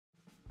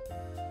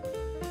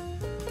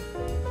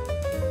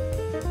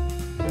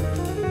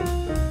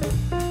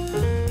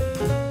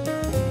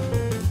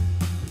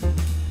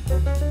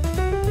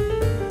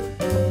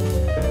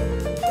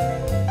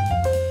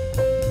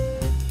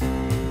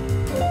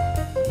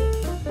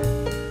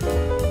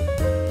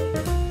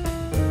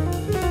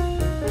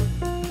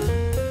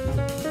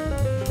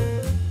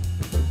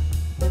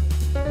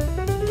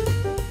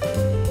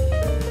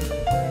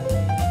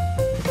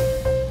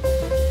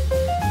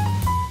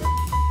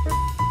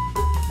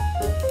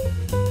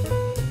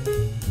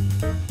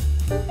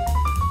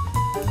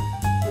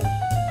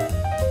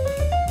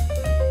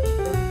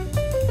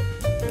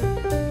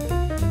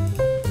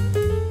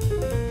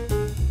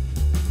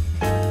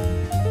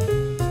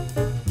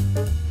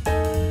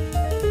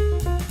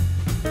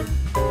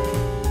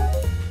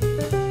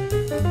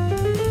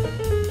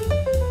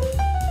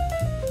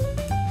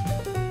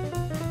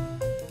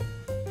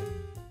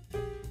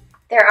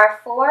There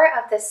are 4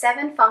 of the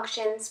 7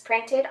 functions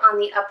printed on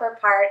the upper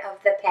part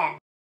of the pen.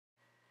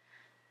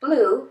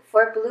 Blue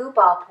for blue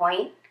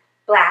ballpoint,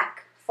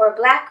 black for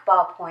black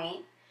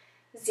ballpoint,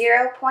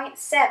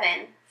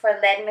 0.7 for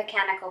lead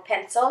mechanical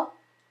pencil,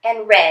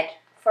 and red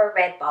for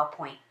red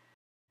ballpoint.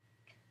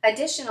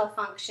 Additional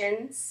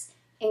functions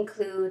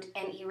include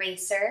an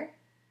eraser,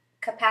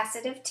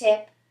 capacitive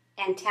tip,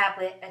 and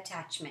tablet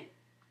attachment.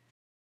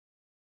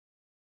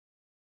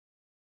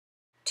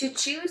 To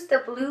choose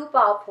the blue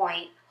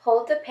ballpoint,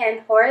 hold the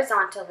pen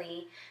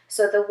horizontally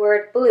so the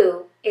word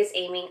blue is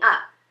aiming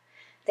up.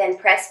 Then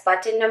press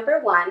button number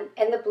 1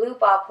 and the blue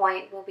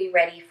ballpoint will be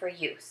ready for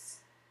use.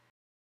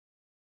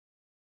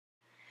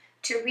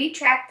 To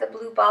retract the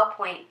blue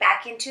ballpoint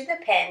back into the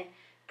pen,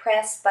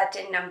 press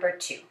button number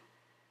 2.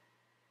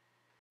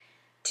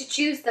 To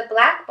choose the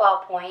black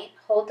ballpoint,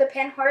 hold the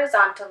pen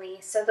horizontally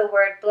so the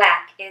word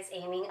black is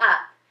aiming up.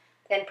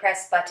 Then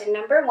press button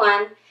number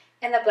 1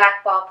 and the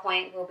black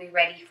ballpoint will be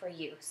ready for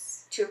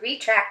use. To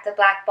retract the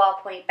black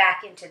ballpoint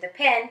back into the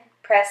pen,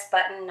 press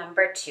button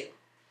number 2.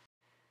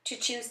 To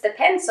choose the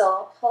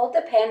pencil, hold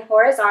the pen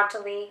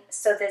horizontally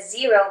so the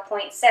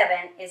 0.7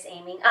 is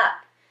aiming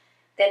up.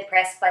 Then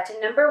press button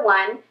number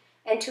 1,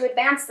 and to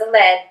advance the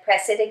lead,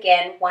 press it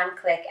again 1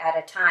 click at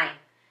a time.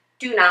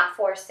 Do not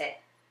force it.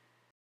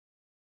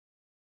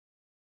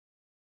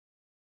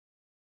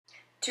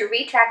 To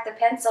retract the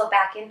pencil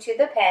back into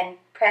the pen,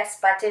 press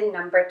button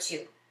number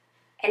 2.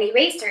 An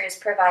eraser is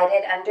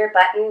provided under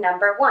button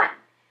number 1.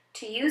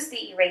 To use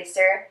the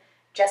eraser,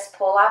 just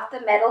pull off the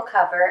metal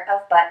cover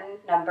of button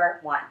number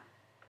 1.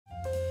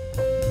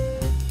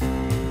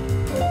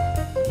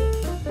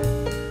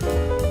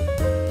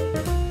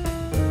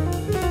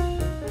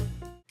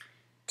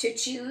 To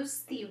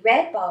choose the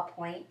red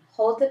ballpoint,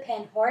 hold the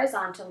pen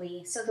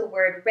horizontally so the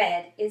word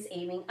red is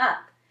aiming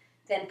up.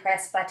 Then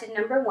press button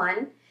number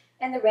 1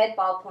 and the red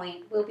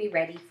ballpoint will be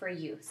ready for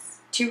use.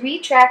 To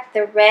retract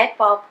the red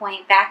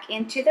ballpoint back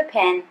into the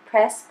pen,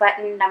 press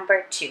button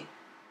number 2.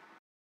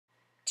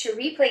 To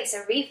replace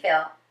a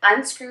refill,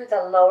 unscrew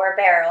the lower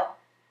barrel,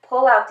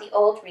 pull out the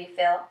old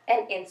refill,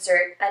 and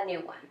insert a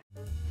new one.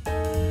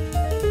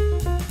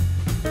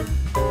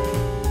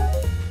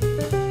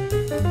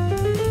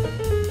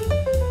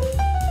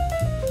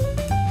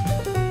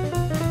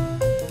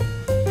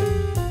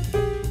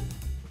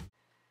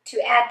 To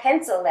add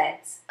pencil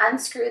leads,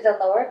 unscrew the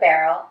lower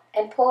barrel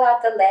and pull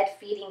out the lead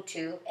feeding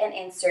tube and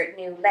insert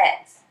new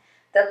leads.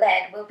 The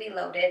lead will be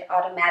loaded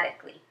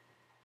automatically.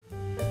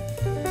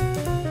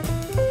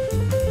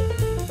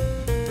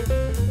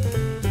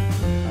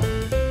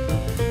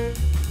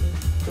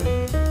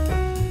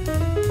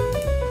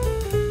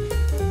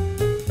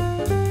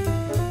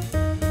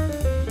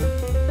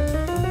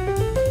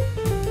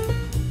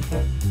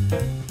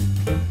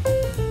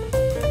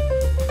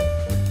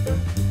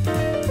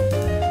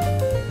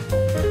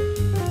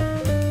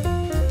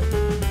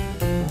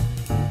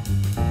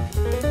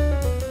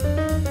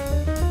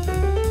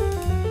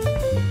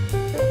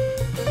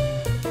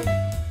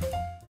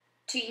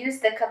 To use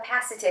the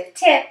capacitive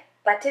tip,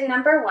 button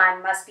number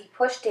 1 must be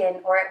pushed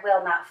in or it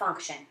will not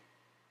function.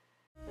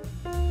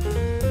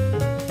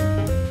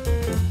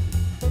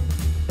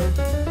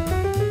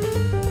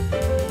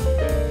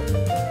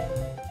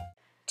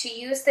 To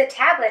use the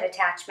tablet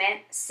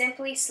attachment,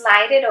 simply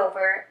slide it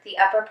over the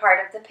upper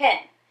part of the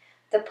pen.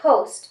 The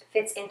post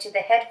fits into the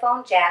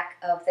headphone jack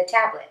of the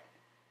tablet.